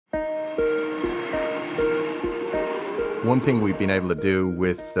One thing we've been able to do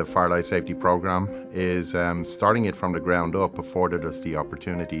with the Fire Life Safety Programme is starting it from the ground up afforded us the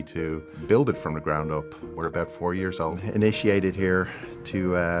opportunity to build it from the ground up. We're about 4 years old. Initiated here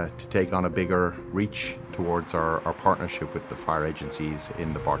to take on a bigger reach towards our partnership with the fire agencies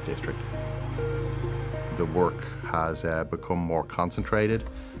in the BART district. The work has become more concentrated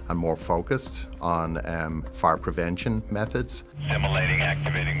and more focused on fire prevention methods. Simulating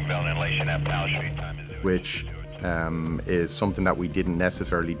activating ventilation at Powell Street. Which is something that we didn't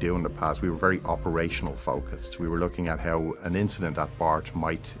necessarily do in the past. We were very operational focused. We were looking at how an incident at BART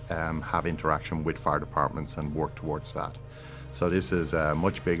might have interaction with fire departments and work towards that. So this is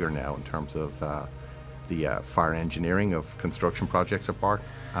much bigger now in terms of the fire engineering of construction projects at BART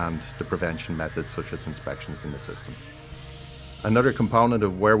and the prevention methods such as inspections in the system. Another component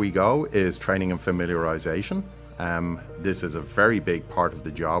of where we go is training and familiarization. This is a very big part of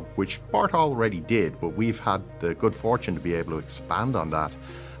the job, which BART already did, but we've had the good fortune to be able to expand on that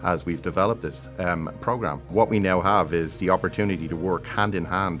as we've developed this program. What we now have is the opportunity to work hand in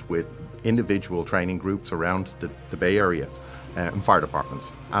hand with individual training groups around the Bay Area and fire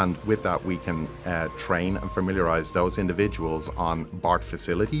departments. And with that, we can train and familiarize those individuals on BART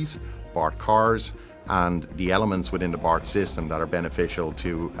facilities, BART cars, and the elements within the BART system that are beneficial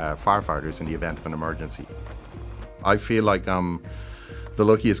to firefighters in the event of an emergency. I feel like I'm the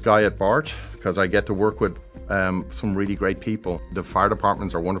luckiest guy at BART because I get to work with some really great people. The fire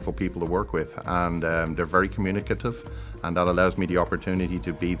departments are wonderful people to work with, and they're very communicative, and that allows me the opportunity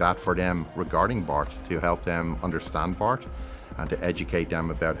to be that for them regarding BART, to help them understand BART and to educate them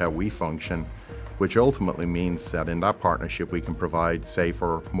about how we function, which ultimately means that in that partnership we can provide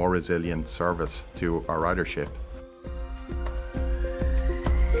safer, more resilient service to our ridership.